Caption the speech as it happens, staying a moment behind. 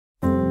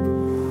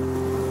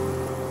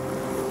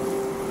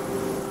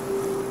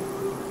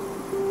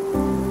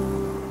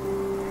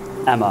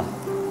Emma,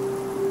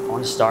 I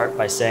want to start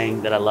by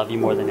saying that I love you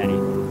more than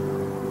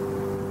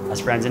anything. As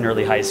friends in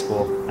early high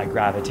school, I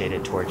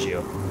gravitated towards you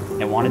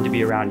and wanted to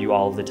be around you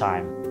all of the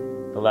time.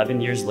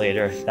 11 years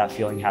later, that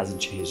feeling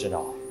hasn't changed at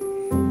all.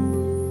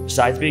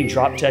 Besides being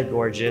drop-dead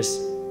gorgeous,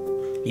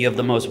 you have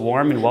the most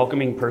warm and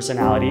welcoming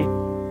personality,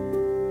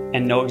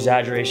 and no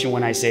exaggeration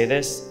when I say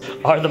this,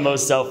 are the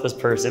most selfless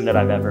person that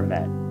I've ever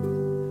met.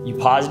 You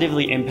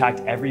positively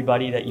impact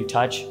everybody that you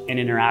touch and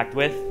interact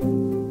with,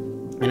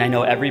 and I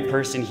know every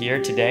person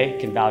here today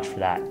can vouch for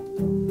that.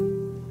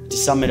 To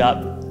sum it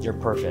up, you're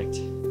perfect.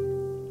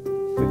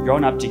 We've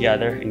grown up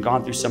together and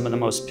gone through some of the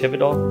most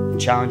pivotal and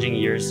challenging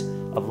years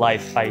of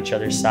life by each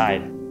other's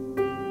side.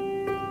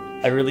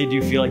 I really do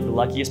feel like the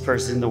luckiest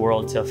person in the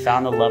world to have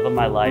found the love of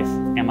my life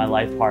and my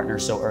life partner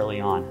so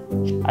early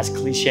on. As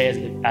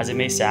cliche as it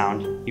may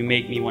sound, you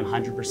make me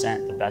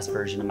 100% the best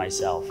version of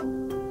myself.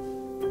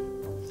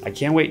 I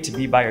can't wait to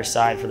be by your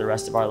side for the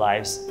rest of our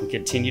lives and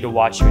continue to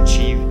watch you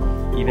achieve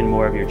even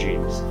more of your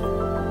dreams.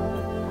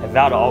 I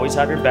vow to always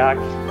have your back,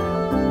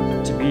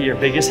 to be your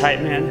biggest hype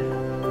man,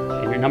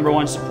 and your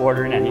 #1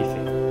 supporter in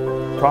anything.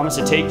 I promise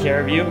to take care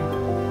of you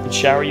and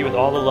shower you with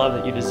all the love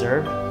that you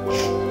deserve.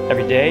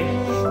 Every day,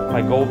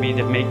 my goal will be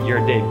to make your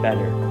day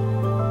better.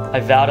 I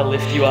vow to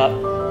lift you up,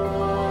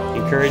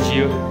 encourage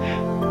you,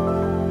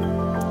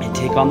 and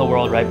take on the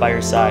world right by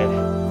your side.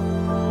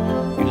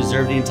 You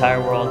deserve the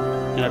entire world,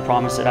 and I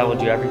promise that I will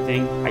do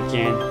everything I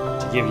can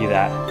to give you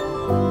that.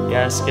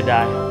 Yes, good day.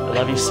 I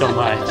love you so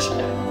much.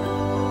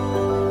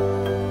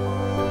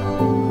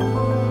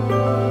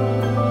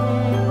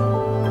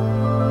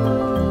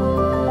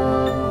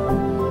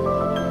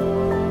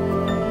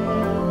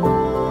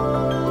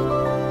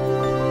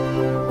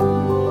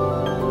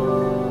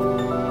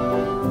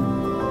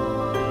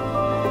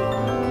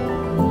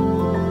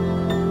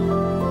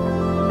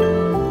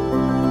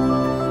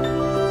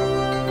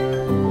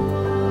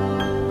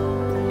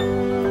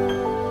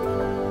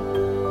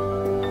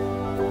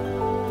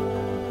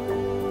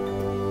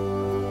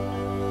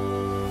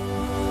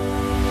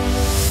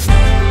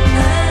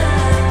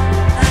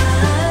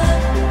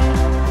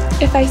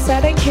 If I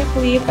said I can't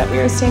believe that we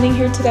are standing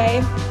here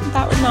today,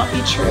 that would not be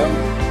true.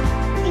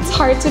 It's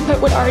hard to put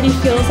what already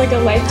feels like a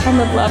lifetime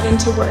of love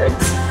into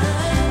words.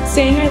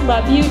 Saying I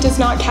love you does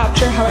not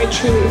capture how I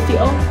truly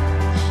feel.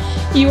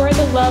 You are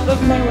the love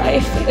of my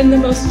life in the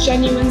most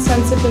genuine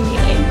sense of the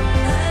meaning.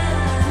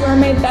 You are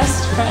my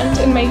best friend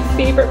and my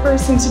favorite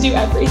person to do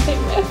everything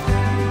with.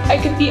 I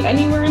could be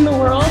anywhere in the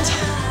world,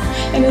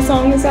 and as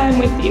long as I'm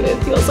with you,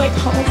 it feels like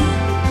home.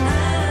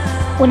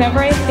 Whenever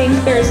I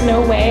think there is no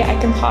way I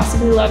can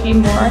possibly love you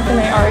more than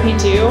I already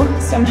do,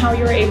 somehow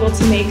you're able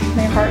to make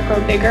my heart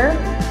grow bigger.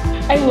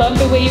 I love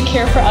the way you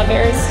care for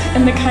others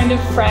and the kind of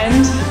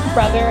friend,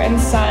 brother, and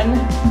son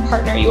and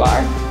partner you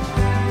are.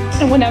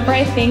 And whenever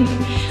I think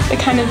the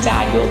kind of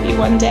dad you'll be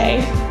one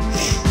day,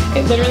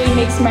 it literally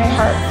makes my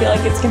heart feel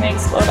like it's gonna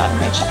explode out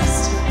of my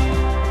chest.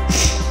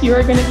 You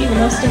are gonna be the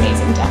most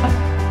amazing dad.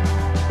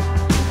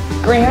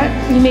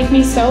 Grant, you make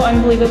me so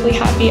unbelievably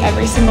happy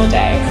every single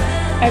day.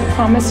 I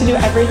promise to do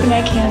everything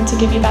I can to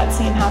give you that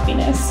same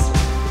happiness.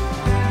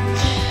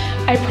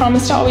 I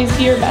promise to always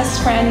be your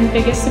best friend and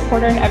biggest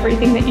supporter in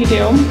everything that you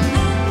do.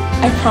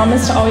 I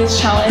promise to always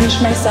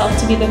challenge myself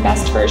to be the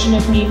best version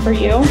of me for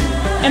you.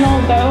 And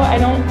although I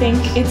don't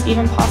think it's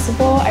even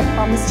possible, I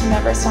promise to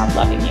never stop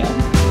loving you.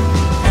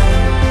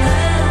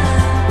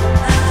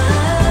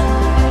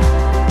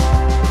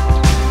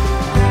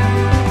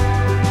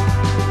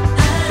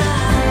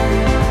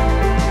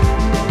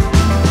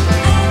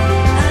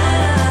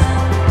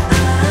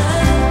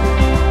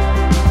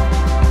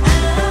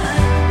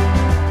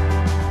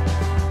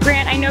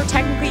 I know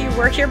technically you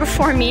were here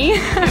before me,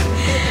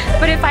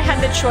 but if I had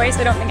the choice,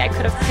 I don't think I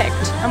could have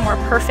picked a more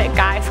perfect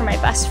guy for my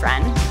best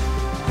friend.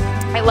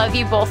 I love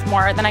you both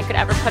more than I could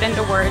ever put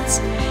into words,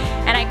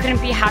 and I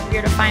couldn't be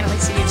happier to finally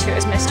see you two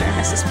as Mr. and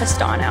Mrs.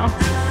 Pistano.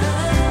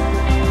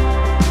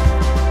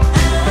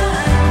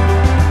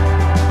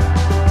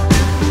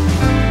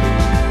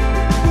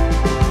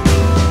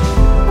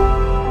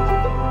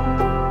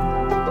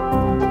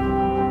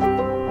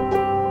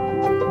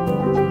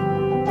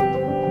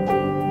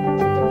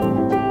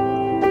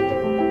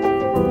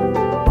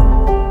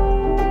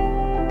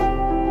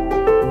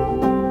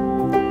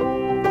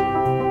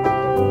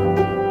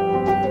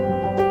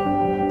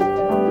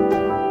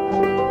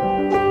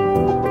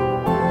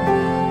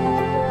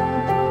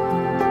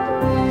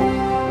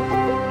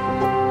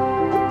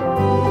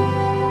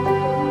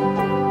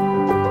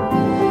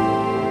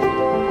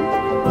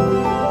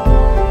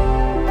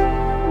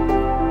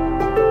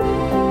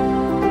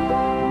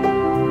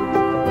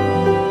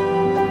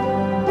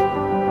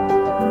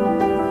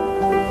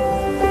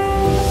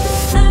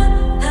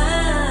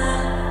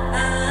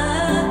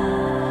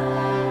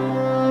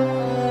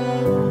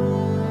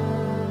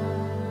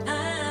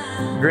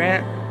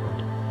 Grant,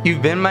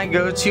 you've been my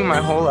go-to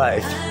my whole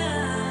life.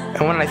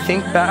 And when I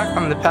think back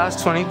on the past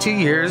 22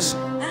 years,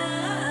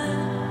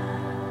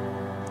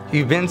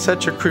 you've been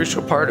such a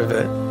crucial part of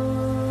it.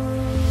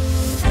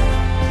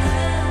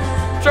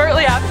 Shortly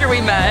shortly after we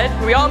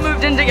met, we all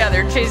moved in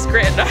together, Chase,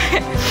 Grant, and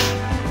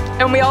I,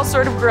 and we all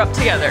sort of grew up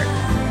together.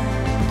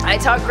 I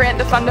taught Grant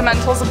the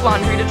fundamentals of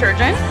laundry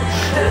detergent.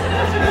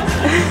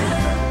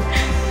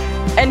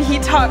 And he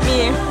taught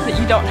me that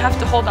you don't have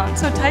to hold on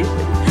so tight.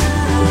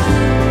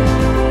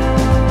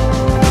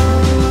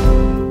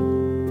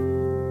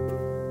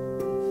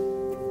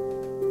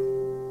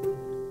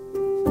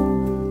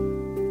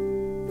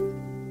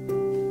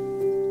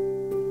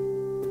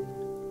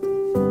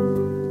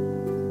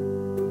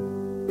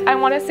 I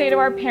want to say to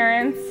our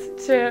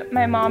parents, to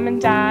my mom and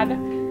dad,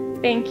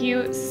 thank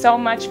you so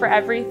much for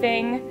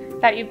everything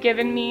that you've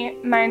given me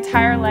my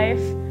entire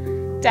life.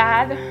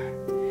 Dad,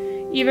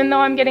 even though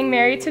I'm getting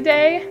married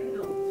today,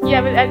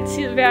 jag är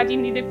tyvärr you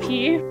need to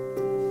pee.